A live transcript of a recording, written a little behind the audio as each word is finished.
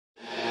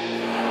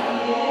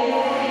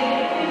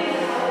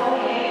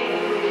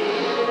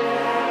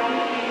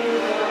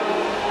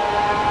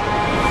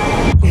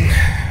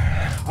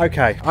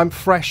Okay, I'm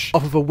fresh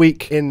off of a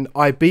week in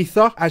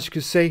Ibiza. As you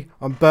can see,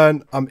 I'm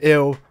burnt, I'm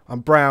ill, I'm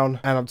brown,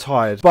 and I'm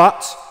tired.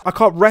 But I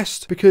can't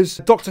rest because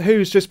Doctor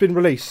Who's just been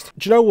released.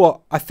 Do you know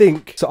what? I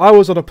think, so I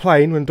was on a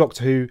plane when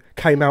Doctor Who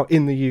came out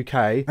in the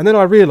UK, and then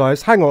I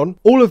realised, hang on,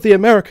 all of the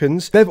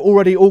Americans, they've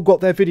already all got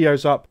their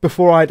videos up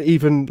before I'd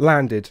even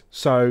landed.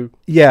 So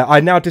yeah,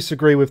 I now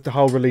disagree with the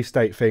whole release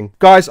date thing.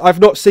 Guys, I've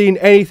not seen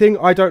anything.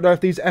 I don't know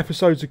if these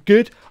episodes are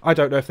good. I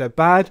don't know if they're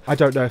bad. I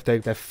don't know if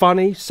they're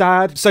funny,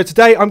 sad. So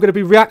today I'm going to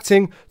be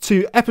reacting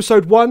to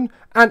episode 1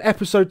 and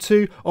episode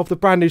 2 of the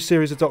brand new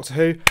series of Doctor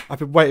Who. I've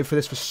been waiting for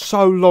this for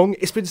so long.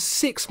 It's been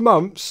 6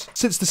 months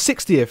since the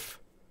 60th.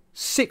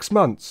 6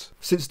 months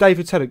since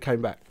David Tennant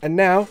came back. And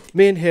now,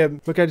 me and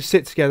him, we're going to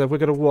sit together. We're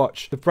going to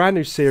watch the brand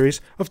new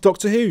series of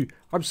Doctor Who.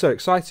 I'm so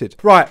excited.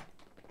 Right,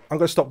 I'm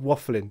going to stop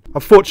waffling.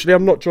 Unfortunately,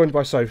 I'm not joined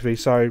by Sophie,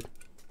 so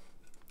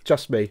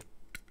just me.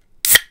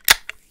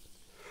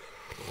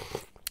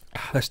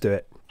 Let's do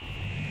it.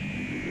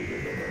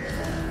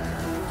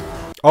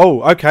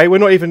 Oh, okay. We're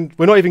not even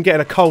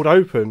getting a cold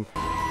open.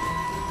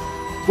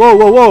 Whoa,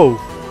 whoa, whoa!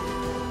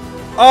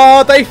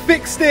 Oh, they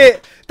fixed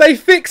it! They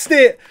fixed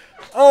it!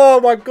 Oh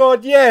my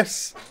god,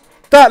 yes!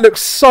 That looks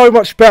so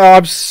much better.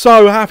 I'm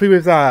so happy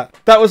with that.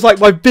 That was like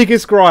my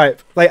biggest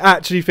gripe. They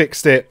actually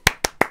fixed it.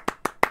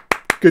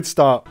 Good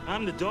start.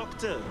 I'm the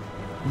Doctor.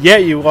 Yeah,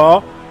 you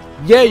are.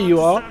 Yeah, you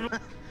are.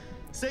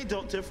 Say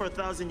Doctor for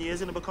 1,000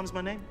 years and it becomes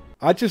my name.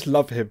 I just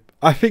love him.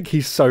 I think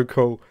he's so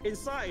cool.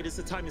 Inside it's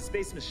a time and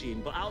space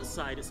machine, but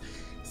outside it's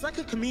like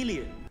a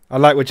chameleon. I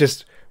like we're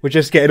just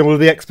getting all of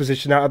the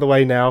exposition out of the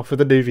way now for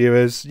the new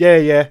viewers. Yeah,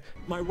 yeah.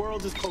 My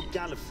world is called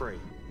Gallifrey.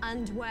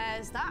 And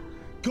where's that?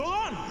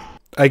 Gone!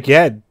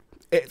 Again.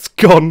 It's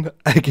gone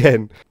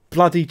again.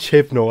 Bloody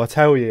Chibnall, I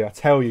tell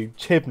you,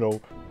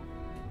 Chibnall.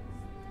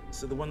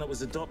 So the one that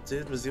was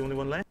adopted was the only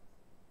one left?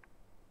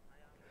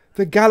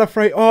 The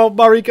Gallifrey, oh,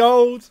 Murray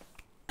Gold.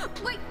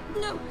 Wait,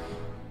 no.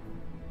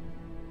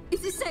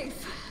 Is it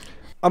safe?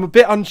 I'm a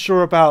bit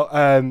unsure about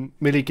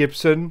Millie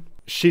Gibson.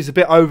 She's a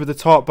bit over the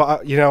top,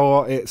 but you know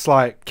what? It's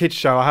like kids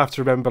show. I have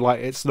to remember,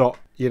 like it's not,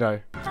 you know.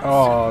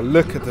 Oh,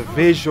 look at the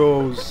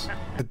visuals.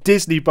 The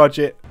Disney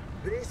budget.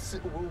 This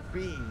will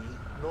be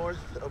North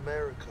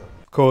America.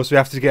 Of course, we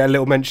have to get a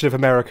little mention of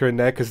America in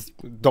there because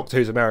Doctor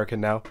Who's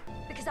American now.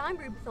 Because I'm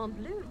Rubathon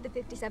Blue, the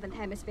 57th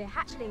Hemisphere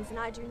hatchlings, and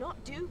I do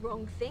not do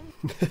wrong things.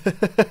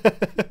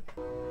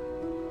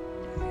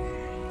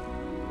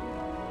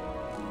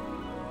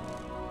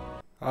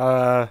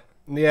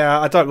 Yeah,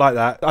 I don't like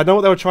that. I know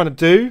what they were trying to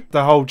do.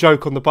 The whole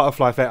joke on the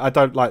butterfly effect. I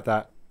don't like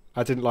that.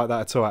 I didn't like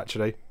that at all,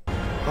 actually.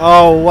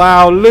 Oh,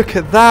 wow. Look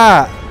at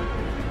that.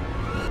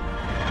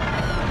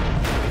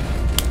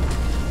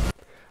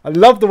 I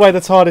love the way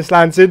the TARDIS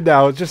lands in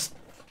now. It just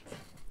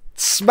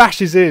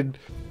smashes in.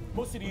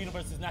 Most of the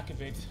universe is knackered,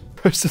 babes.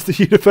 Most of the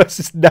universe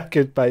is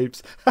knackered,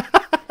 babes.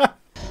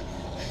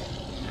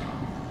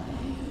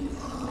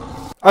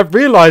 I've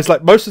realised,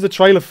 like, most of the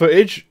trailer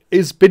footage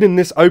has been in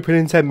this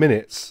opening 10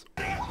 minutes.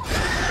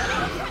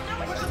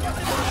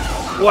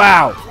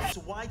 Wow.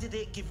 So why did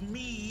it give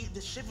me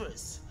the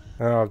shivers?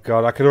 Oh,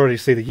 God, I can already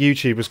see the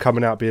YouTubers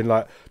coming out being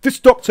like, this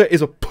Doctor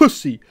is a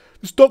pussy.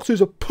 This Doctor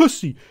is a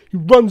pussy. He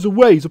runs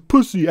away, he's a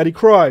pussy, and he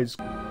cries.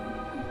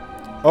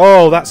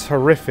 Oh, that's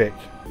horrific.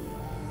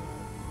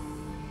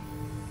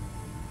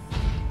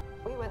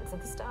 We went to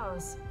the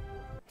stars.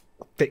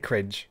 Bit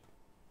cringe.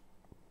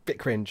 Bit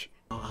cringe.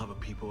 I don't have a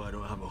people, I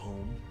don't have a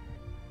home.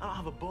 I don't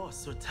have a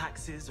boss or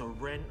taxes or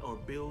rent or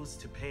bills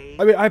to pay.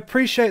 I mean, I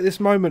appreciate this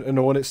moment and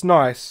all, and it's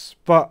nice,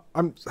 but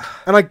and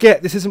I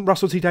get this isn't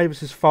Russell T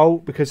Davies's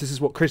fault because this is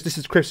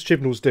Chris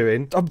Chibnall's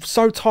doing. I'm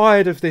so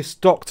tired of this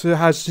Doctor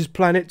has his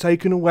planet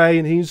taken away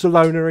and he's a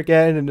loner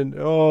again, and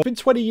oh, it's been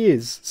 20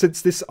 years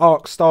since this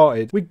arc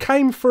started. We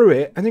came through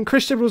it, and then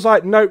Chris Chibnall's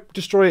like, nope,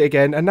 destroy it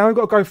again, and now I've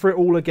got to go through it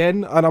all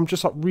again, and I'm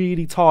just like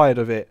really tired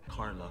of it.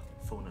 Carla,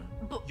 phone her.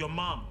 Your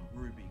mum,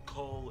 Ruby,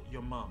 call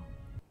your mum.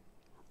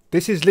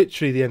 This is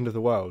literally the end of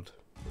the world.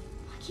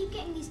 I keep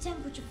getting these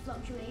temperature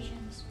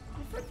fluctuations.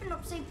 I'm flipping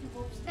up safety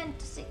bulbs 10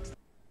 to 6.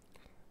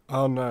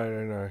 Oh no,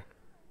 no, no.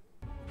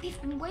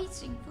 We've been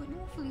waiting for an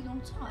awfully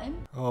long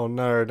time. Oh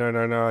no, no,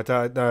 no, no, I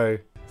don't know.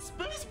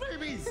 Space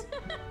babies!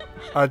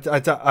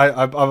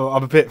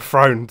 I'm a bit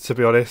thrown, to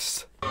be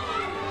honest. Hello,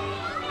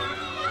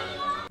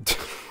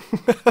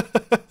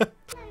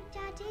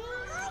 Daddy.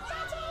 Hi,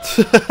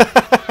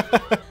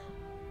 Daddy.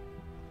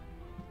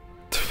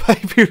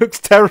 The baby looks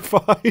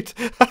terrified.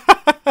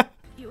 I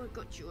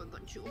got you.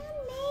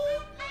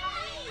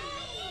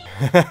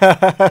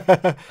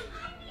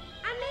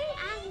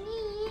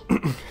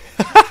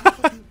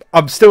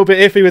 I'm still a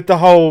bit iffy with the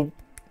whole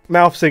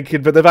mouth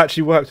syncing, but they've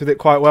actually worked with it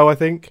quite well, I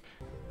think.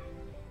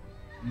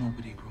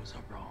 Nobody grows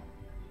up wrong.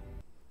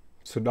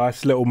 It's a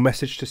nice little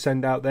message to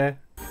send out there.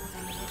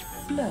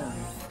 The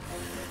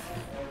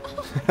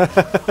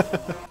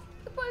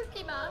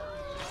Pokemon.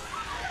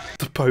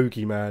 The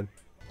Bogeyman.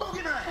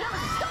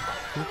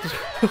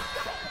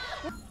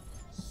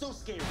 So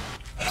scary.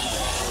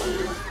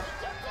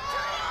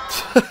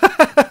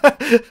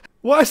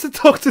 Why is the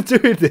Doctor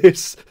doing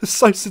this? It's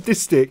so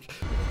sadistic.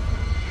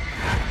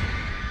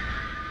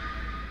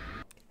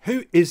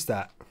 Who is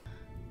that?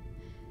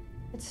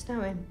 It's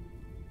snowing.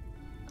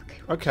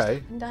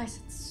 Okay. And ice,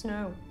 it's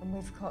snow, and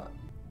we've got...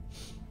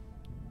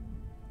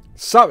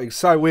 Something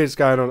so weird's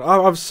going on.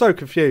 I'm so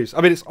confused.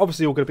 I mean, it's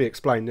obviously all going to be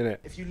explained, isn't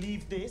it? If you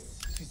leave this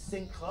to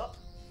sync up,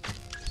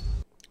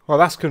 Well,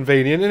 that's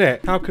convenient, isn't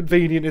it? How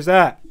convenient is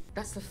that?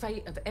 That's the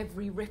fate of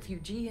every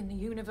refugee in the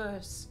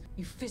universe.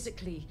 You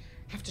physically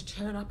have to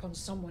turn up on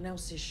someone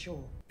else's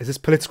shore. Is this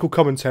political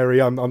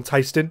commentary I'm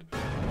tasting?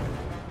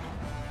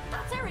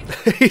 That's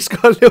Eric. He's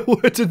got a little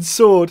wooden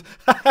sword.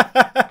 I'm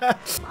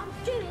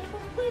doing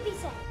what Ruby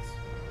says.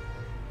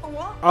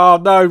 What? Oh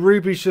no,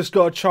 Ruby's just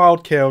got a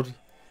child killed.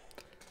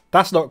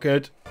 That's not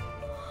good.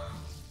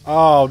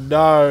 Oh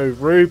no,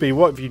 Ruby,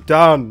 what have you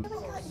done?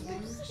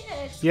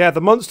 Yeah,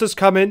 the monster's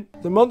coming.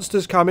 The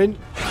monster's coming.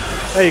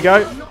 There you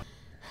go.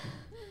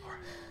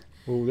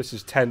 Oh, this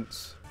is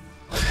tense.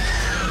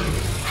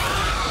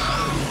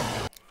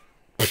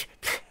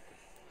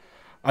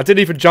 I didn't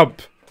even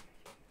jump.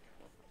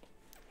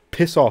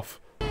 Piss off.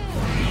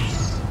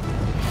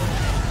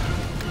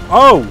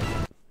 Oh!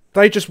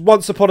 They just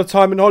once upon a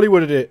time in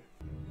Hollywood did it.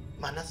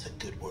 Man, that's a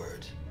good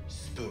word.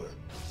 Spoon.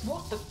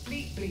 What the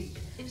bleep bleep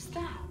is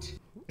that?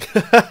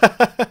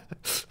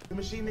 the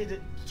machine made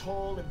it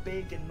tall and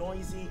big and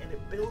noisy, and it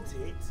built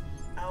it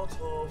out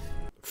of...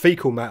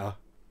 Fecal matter.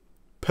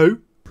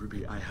 Poo?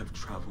 Ruby, I have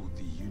traveled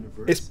the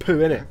universe. It's poo,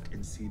 innit?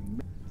 And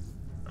seen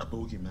a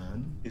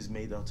bogeyman is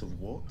made out of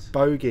what?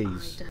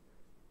 Bogies.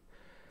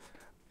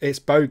 It's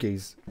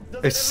bogies.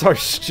 It's so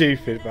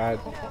stupid, man.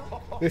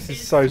 This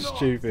is so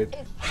stupid.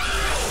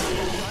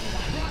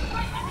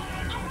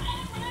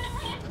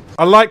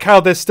 I like how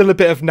there's still a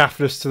bit of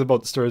naffness to the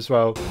monster as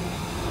well.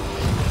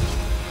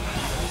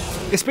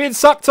 It's being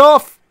sucked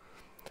off!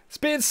 It's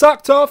being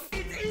sucked off!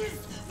 It is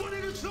one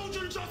of the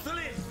children,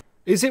 Jocelyn!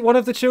 Is it one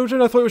of the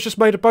children? I thought it was just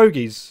made of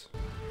bogies.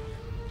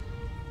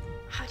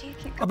 How do you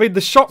keep... I mean,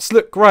 the shots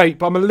look great,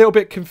 but I'm a little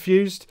bit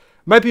confused.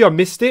 Maybe I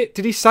missed it.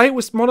 Did he say it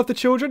was one of the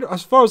children?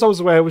 As far as I was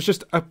aware, it was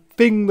just a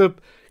thing the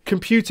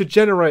computer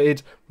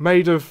generated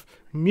made of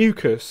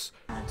mucus.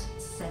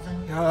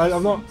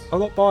 I'm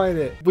not buying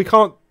it. We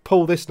can't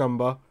pull this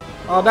number.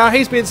 Oh, now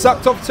he's being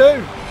sucked off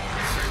too.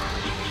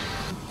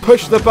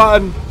 Push the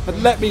button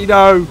and let me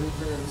know.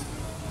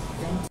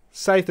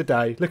 Save the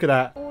day. Look at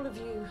that. All of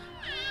you.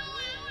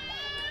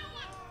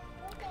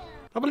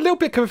 I'm a little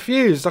bit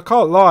confused. I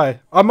can't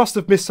lie. I must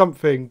have missed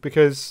something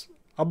because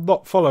I'm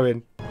not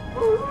following.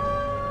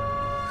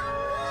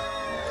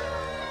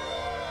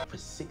 For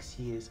 6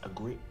 years, a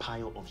great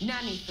pile of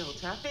Nanny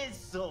filter.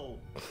 fizzle.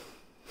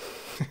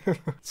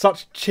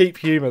 Such cheap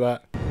humour,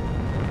 that.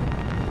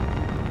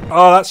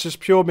 Oh, that's just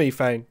pure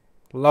methane.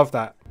 Love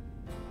that.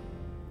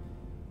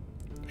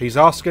 He's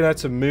asking her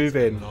to move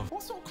in.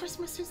 What sort of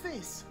Christmas is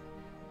this?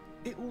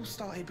 It all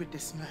started with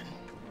this man.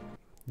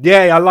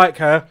 Yeah, I like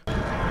her.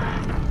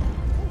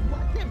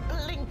 What the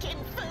blinking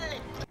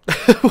flip?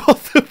 What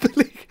the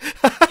blink?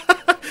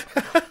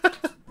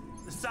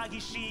 The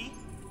saggy she.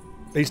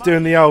 He's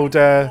doing the old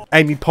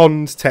Amy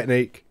Pond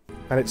technique.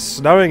 And it's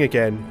snowing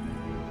again.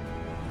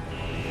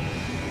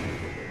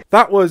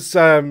 That was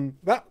that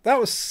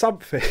was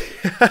something.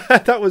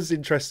 That was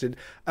interesting.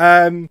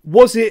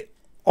 Was it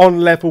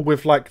on level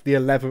with like the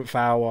 11th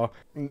hour?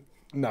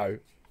 No,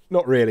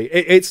 not really.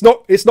 It's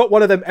not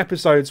one of them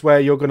episodes where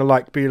you're gonna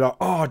like be like,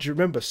 oh, do you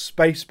remember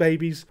Space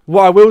Babies?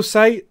 What I will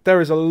say,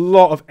 there is a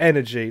lot of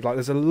energy. Like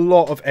there's a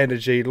lot of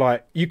energy.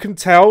 Like you can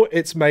tell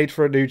it's made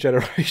for a new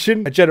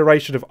generation, a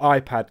generation of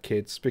iPad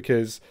kids,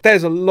 because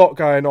there's a lot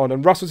going on.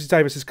 And Russell T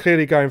Davies is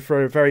clearly going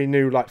through a very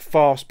new, like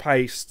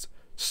fast-paced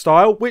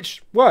style,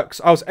 which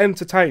works. I was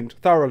entertained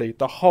thoroughly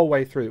the whole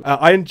way through.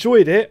 I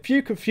enjoyed it. A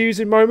few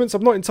confusing moments.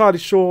 I'm not entirely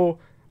sure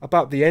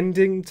about the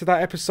ending to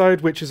that episode,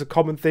 which is a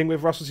common thing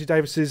with Russell T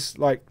Davies's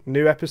like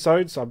new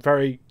episodes. I'm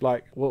very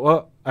like,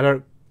 what? I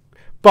don't.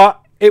 But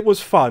it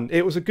was fun.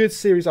 It was a good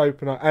series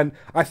opener, and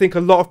I think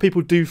a lot of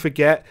people do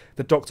forget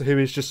that Doctor Who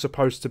is just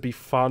supposed to be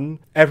fun.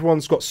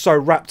 Everyone's got so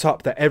wrapped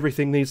up that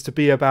everything needs to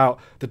be about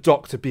the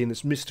Doctor being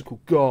this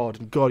mystical god,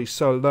 and God, he's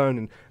so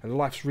alone, and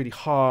life's really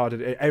hard,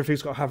 and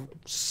everything's got to have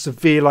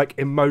severe like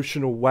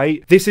emotional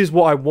weight. This is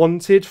what I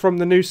wanted from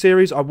the new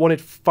series. I wanted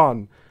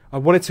fun. I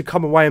wanted to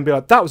come away and be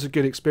like, that was a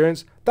good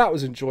experience, that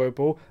was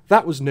enjoyable,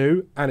 that was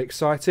new and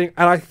exciting,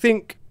 and I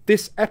think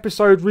this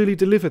episode really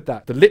delivered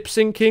that. The lip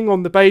syncing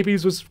on the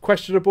babies was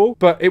questionable,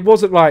 but it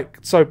wasn't like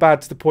so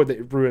bad to the point that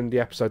it ruined the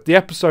episode. The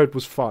episode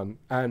was fun,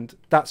 and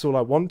that's all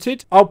I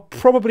wanted. I'll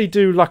probably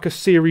do like a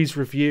series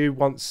review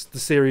once the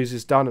series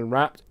is done and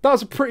wrapped. That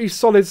was a pretty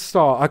solid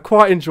start. I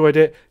quite enjoyed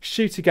it.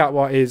 Shooting at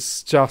what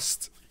is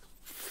just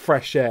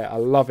fresh air. I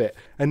love it.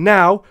 And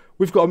now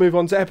we've got to move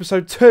on to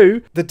episode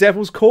 2, The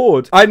Devil's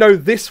Chord. I know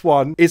this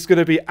one is going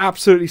to be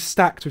absolutely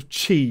stacked with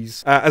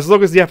cheese. As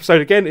long as the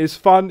episode, again, is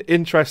fun,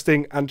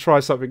 interesting, and try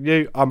something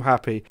new, I'm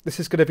happy. This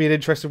is going to be an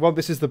interesting one.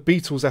 This is the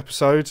Beatles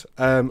episode,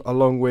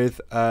 along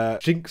with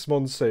Jinx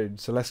Monsoon.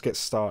 So let's get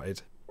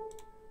started.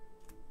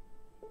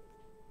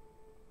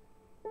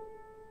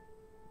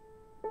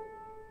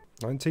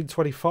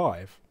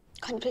 1925.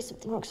 Can't you play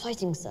something more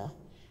exciting, sir?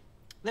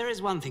 There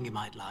is one thing you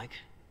might like.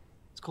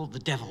 It's called the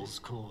Devils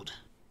Chord.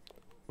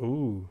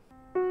 Ooh.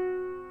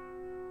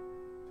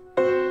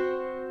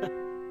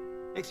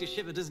 Makes you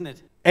shiver, doesn't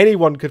it?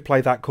 Anyone could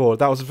play that chord.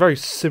 That was very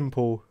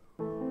simple.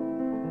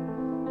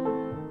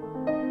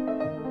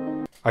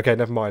 Okay,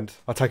 never mind.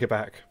 I'll take it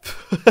back.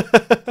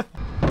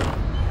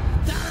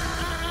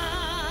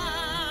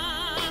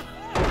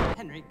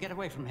 Henry, get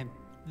away from him.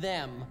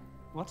 Them.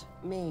 What?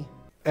 Me.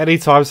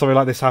 Anytime something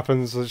like this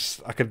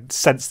happens, I can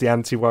sense the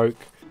anti-woke.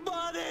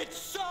 But it's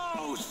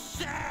so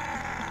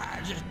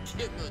sad!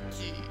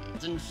 Timothy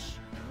and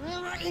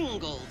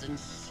strangled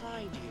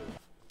inside you.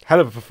 Hell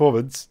of a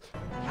performance.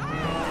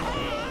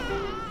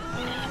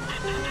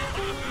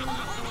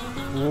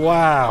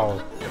 Wow.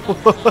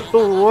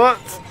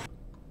 What?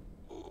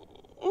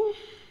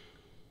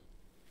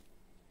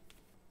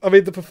 I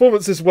mean, the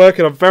performance is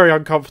working. I'm very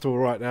uncomfortable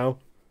right now.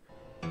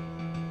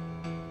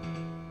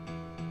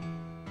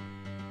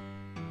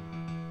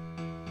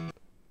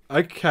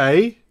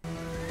 Okay.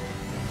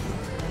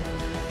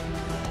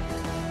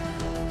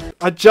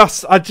 I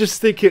just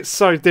think it's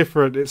so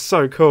different. It's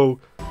so cool.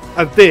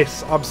 And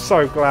this, I'm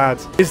so glad.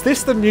 Is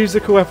this the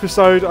musical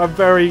episode? I'm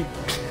very,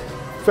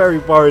 very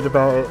worried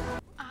about it.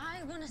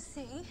 I want to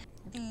see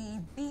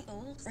the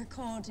Beatles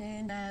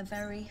recording their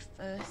very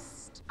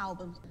first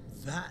album.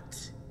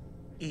 That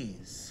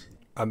is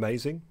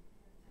amazing.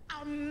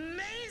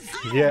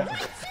 amazing. Yeah.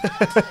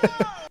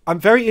 I'm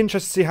very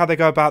interested to see how they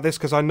go about this,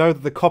 because I know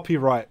that the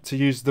copyright to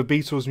use the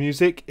Beatles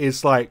music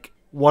is like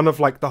one of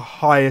like the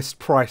highest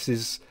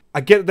prices. I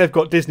get that they've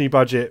got Disney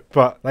budget,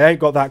 but they ain't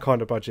got that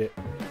kind of budget.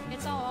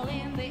 It's all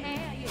in the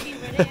air, you hear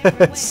it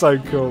everywhere. It's so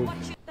cool.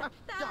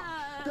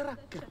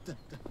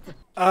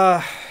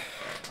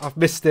 I've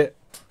missed it.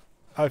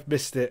 I've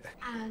missed it.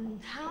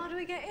 And how do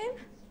we get in?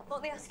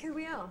 Won't they ask who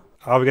we are?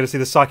 Are we going to see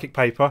the psychic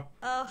paper?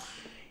 Oh,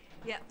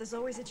 yeah, there's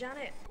always a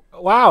Janet.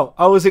 Wow,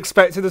 I was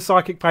expecting the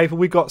psychic paper.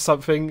 We got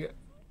something,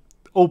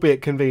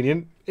 albeit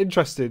convenient,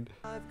 interesting.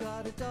 I've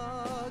got a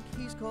dog,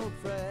 he's called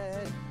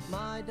Fred.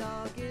 My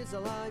dog is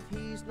alive,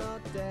 he's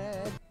not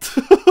dead.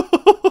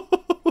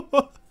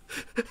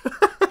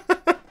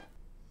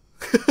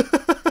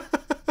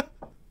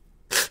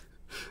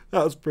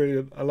 That was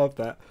brilliant. I love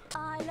that.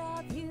 I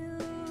love you,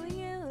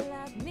 you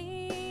love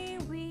me,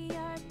 we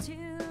are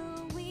two,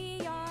 we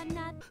are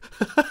not.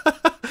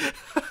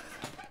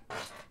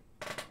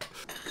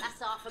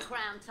 That's half a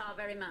crown, tar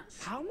very much.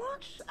 How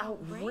much?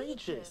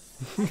 Outrageous.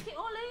 Take it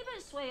or leave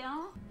it,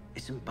 sweetheart.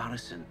 It's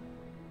embarrassing.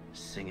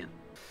 Singing.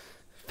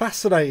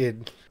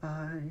 Fascinating.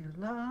 I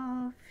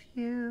love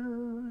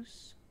you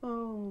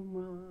so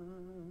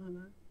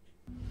much.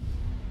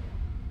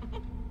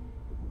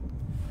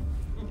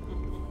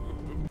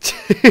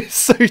 It's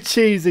so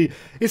cheesy.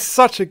 It's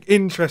such an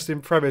interesting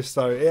premise,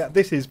 though. Yeah,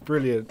 this is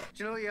brilliant. Do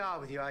you know what you are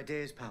with your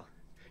ideas, pal?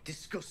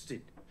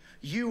 Disgusting.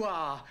 You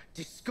are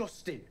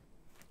disgusting.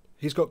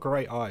 He's got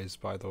great eyes,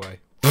 by the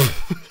way.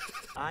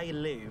 I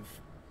live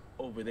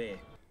over there.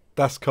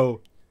 That's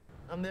cool.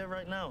 I'm there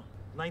right now.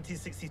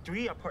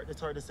 1963, I parked the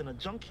TARDIS in a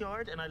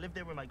junkyard, and I live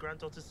there with my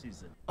granddaughter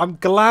Susan. I'm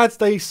glad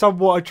they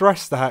somewhat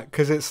addressed that,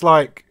 because it's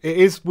like, it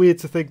is weird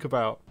to think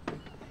about.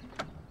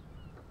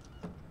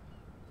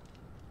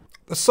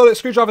 The sonic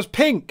screwdriver's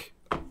pink!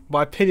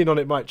 My opinion on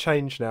it might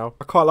change now.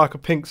 I quite like a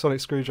pink sonic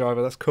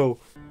screwdriver, that's cool.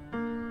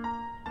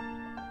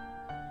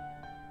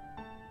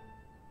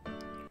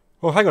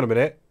 Oh, hang on a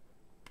minute.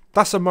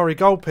 That's a Murray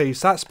Gold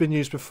piece. That's been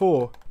used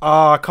before.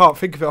 Ah, I can't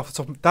think of it off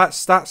the top of...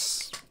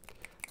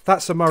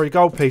 That's a Murray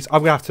Gold piece.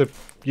 I'm going to have to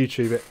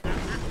YouTube it.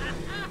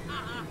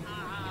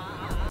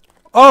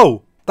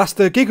 Oh! That's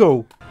the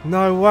giggle.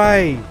 No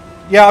way.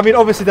 Yeah, I mean,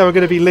 obviously they were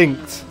going to be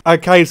linked.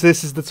 Okay, so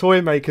this is the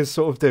toy makers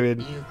sort of doing.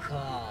 You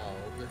called.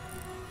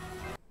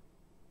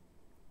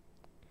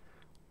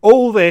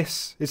 All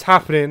this is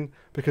happening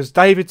because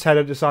David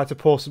Tennant decided to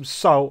pour some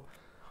salt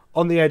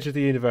on the edge of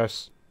the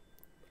universe.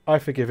 I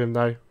forgive him,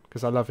 though,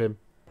 because I love him.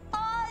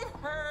 I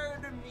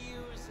heard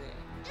music.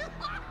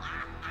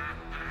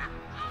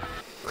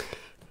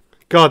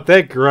 God,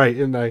 they're great,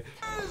 aren't they?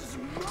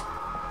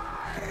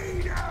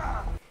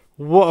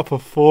 What a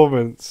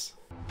performance.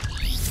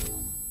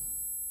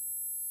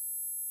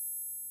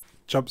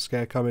 Jump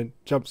scare coming.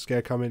 Jump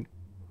scare coming.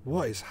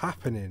 What is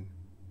happening?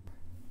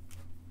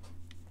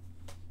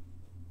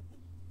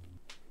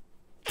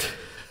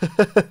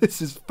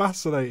 This is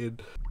fascinating.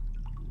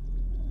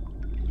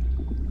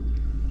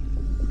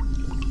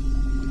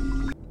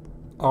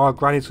 Oh,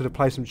 Granny's going to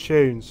play some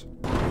tunes.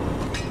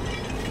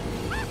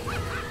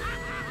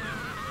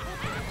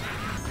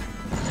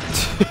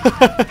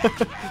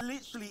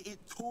 Literally, it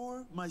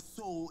tore my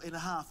soul in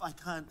half. I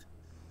can't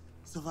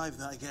survive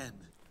that again.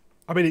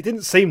 I mean, it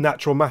didn't seem that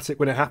traumatic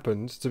when it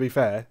happened, to be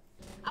fair.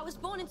 I was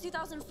born in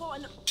 2004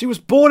 and... She was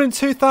born in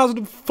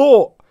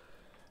 2004!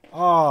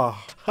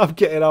 Ah, I'm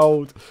getting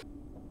old.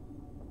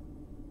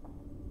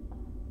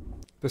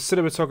 The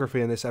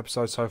cinematography in this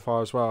episode so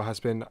far as well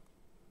has been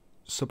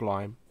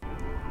sublime.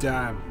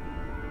 Damn.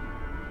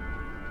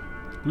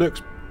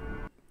 Looks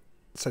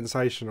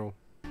sensational.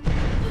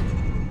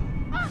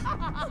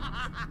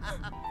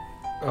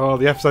 Oh,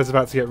 the episode's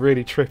about to get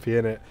really trippy,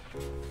 innit?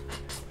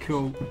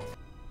 Cool.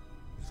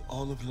 With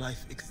all of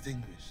life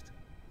extinguished.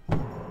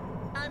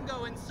 I'm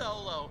going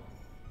solo.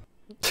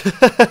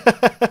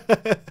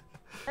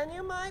 And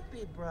you might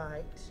be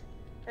bright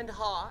and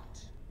hot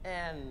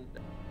and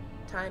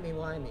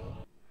timey-wimey.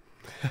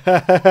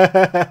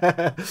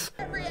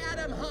 Every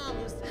atom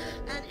hums,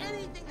 and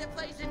anything that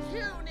plays a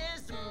tune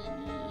is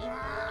mine.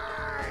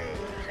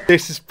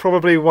 This is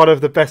probably one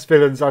of the best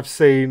villains I've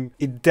seen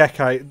in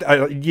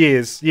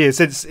years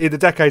since in the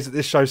decades that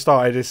this show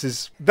started.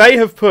 They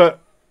have put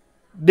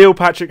Neil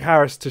Patrick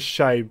Harris to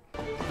shame.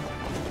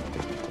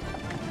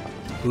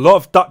 A lot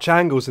of Dutch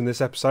angles in this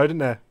episode, isn't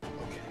there?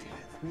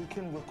 We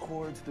can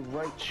record the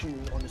right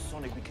tune on the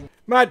Sonic. We can.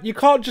 Man, you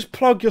can't just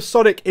plug your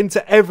Sonic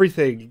into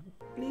everything.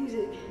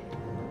 Music.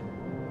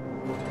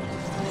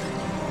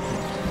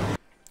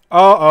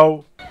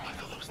 Uh-oh.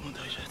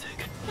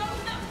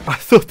 I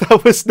thought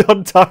that was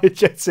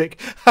non-diegetic.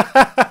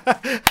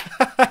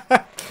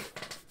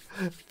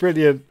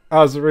 Brilliant. That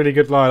was a really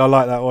good line. I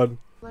like that one.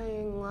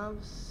 Playing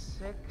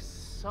love-sick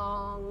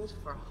songs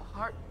for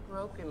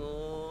heartbroken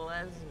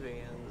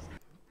lesbians.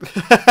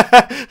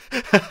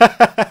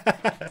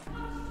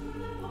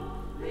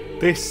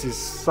 This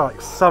is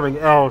like something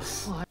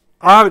else.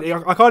 I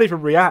can't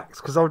even react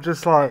because I'm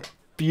just like,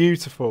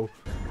 beautiful.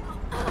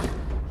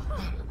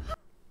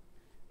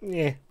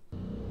 Yeah.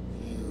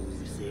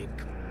 Music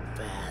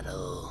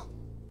battle.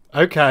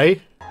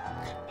 Okay.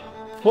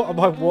 What am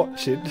I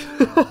watching?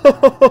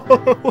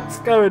 What's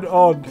going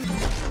on?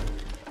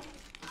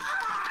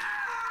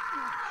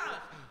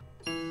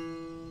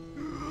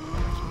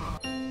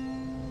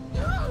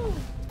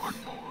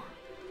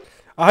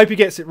 I hope he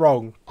gets it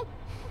wrong.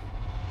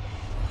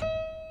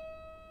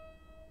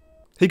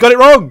 He got it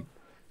wrong!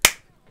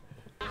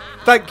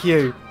 Thank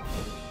you.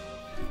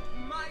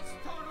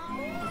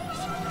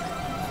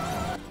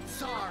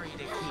 Sorry to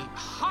keep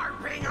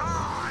harping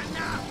on.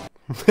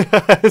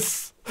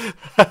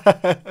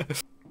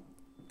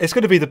 It's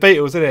going to be the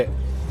Beatles, isn't it?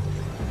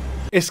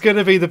 It's going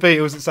to be the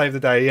Beatles that save the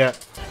day, yeah.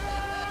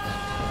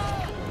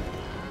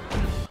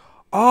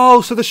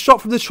 Oh, so the shot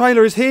from the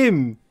trailer is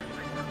him.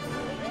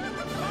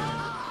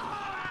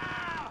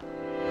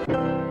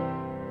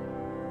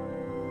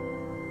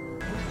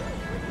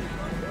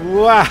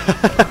 Wow.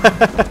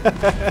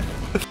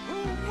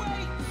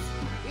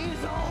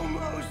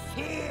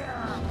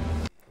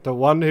 The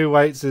one who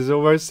waits is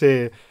almost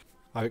here.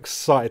 I'm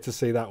excited to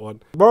see that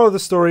one. The moral of the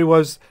story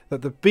was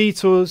that the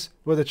Beatles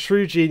were the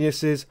true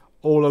geniuses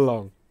all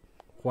along.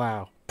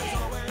 Wow.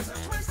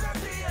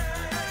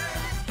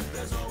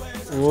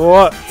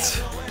 What?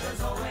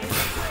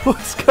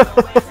 What's going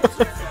on?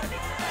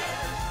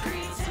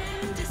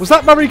 Was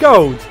that Murray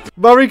Gold?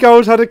 Murray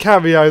Gold had a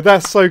cameo.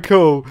 That's so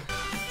cool.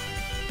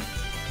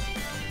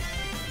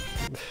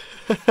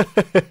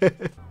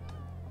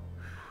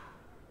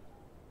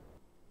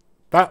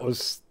 That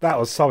was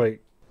something.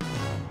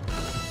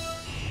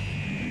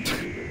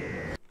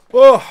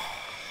 Oh.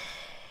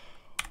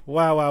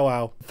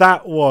 Wow.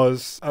 That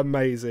was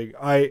amazing.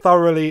 I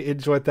thoroughly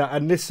enjoyed that.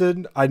 And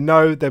listen, I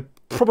know there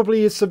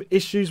probably is some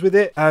issues with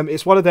it.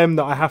 It's one of them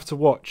that I have to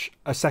watch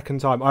a second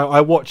time. I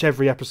watch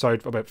every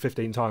episode about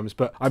 15 times,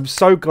 but I'm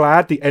so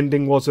glad the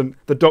ending wasn't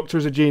the Doctor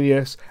is a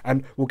genius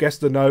and we'll guess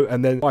the note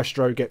and then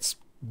Maestro gets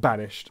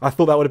banished. I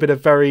thought that would have been a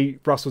very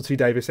Russell T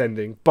Davies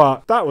ending,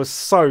 but that was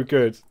so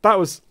good. That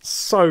was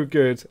so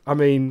good. I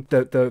mean,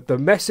 the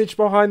message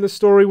behind the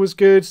story was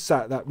good.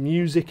 That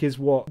music is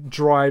what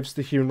drives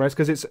the human race,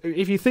 because it's,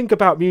 if you think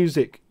about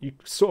music, you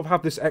sort of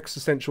have this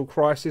existential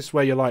crisis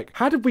where you're like,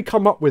 how did we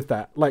come up with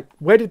that? Like,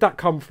 where did that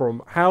come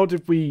from? How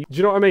did we, do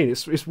you know what I mean?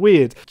 It's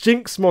weird.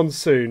 Jinx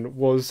Monsoon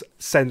was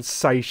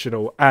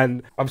sensational,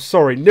 and I'm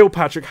sorry, Neil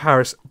Patrick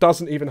Harris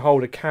doesn't even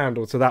hold a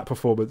candle to that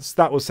performance.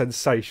 That was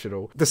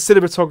sensational. The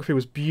cinematography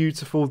was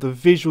beautiful. The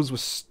visuals were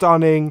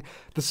stunning.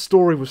 The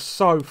story was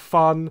so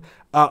fun.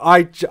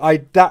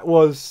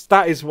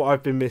 That is what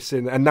I've been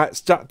missing, and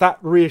that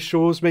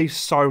reassures me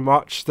so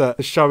much that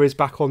the show is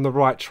back on the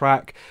right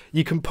track.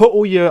 You can put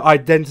all your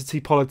identity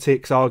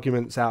politics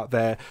arguments out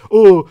there.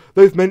 Oh,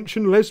 they've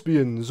mentioned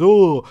lesbians.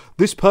 Oh,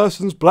 this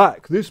person's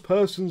black. This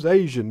person's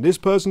Asian. This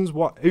person's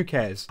what? Who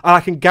cares? And I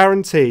can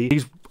guarantee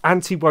these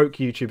anti-woke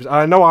YouTubers, and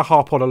I know I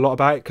harp on a lot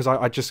about it because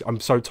I'm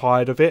so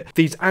tired of it.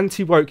 These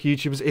anti-woke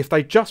YouTubers, if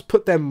they just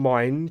put their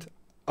mind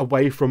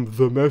away from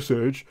the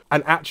message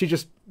and actually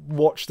just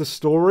watch the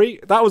story,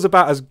 that was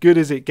about as good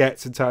as it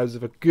gets in terms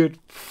of a good,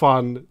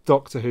 fun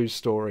Doctor Who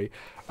story,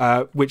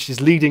 which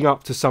is leading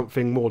up to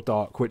something more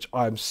dark, which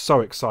I'm so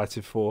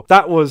excited for.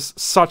 That was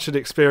such an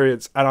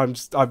experience, and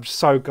I'm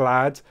so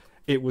glad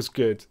it was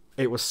good.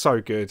 It was so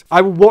good.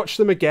 I will watch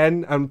them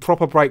again and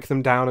proper break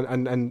them down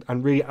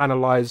and really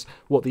analyse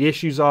what the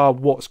issues are,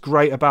 what's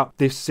great about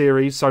this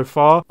series so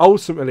far.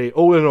 Ultimately,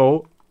 all in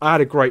all, I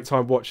had a great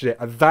time watching it,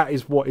 and that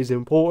is what is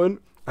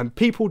important. And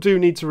people do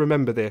need to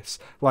remember this.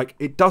 Like,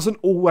 it doesn't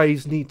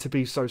always need to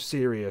be so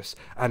serious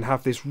and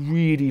have this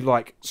really,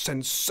 like,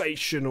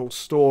 sensational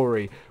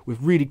story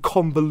with really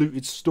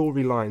convoluted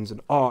storylines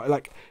and art.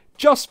 Like,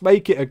 just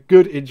make it a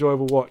good,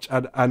 enjoyable watch,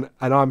 and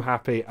I'm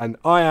happy, and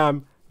I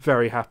am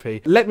very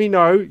happy. Let me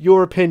know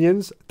your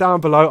opinions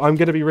down below. I'm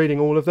going to be reading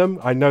all of them.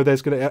 I know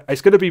it's going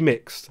to be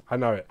mixed. I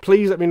know it.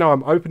 Please let me know.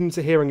 I'm open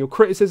to hearing your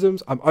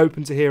criticisms. I'm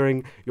open to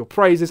hearing your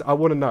praises. I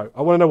want to know.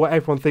 I want to know what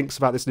everyone thinks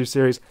about this new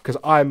series, because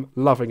I'm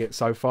loving it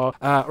so far.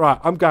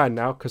 Right, I'm going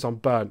now because I'm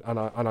burnt and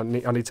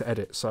I need to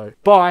edit. So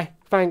bye.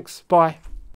 Thanks. Bye.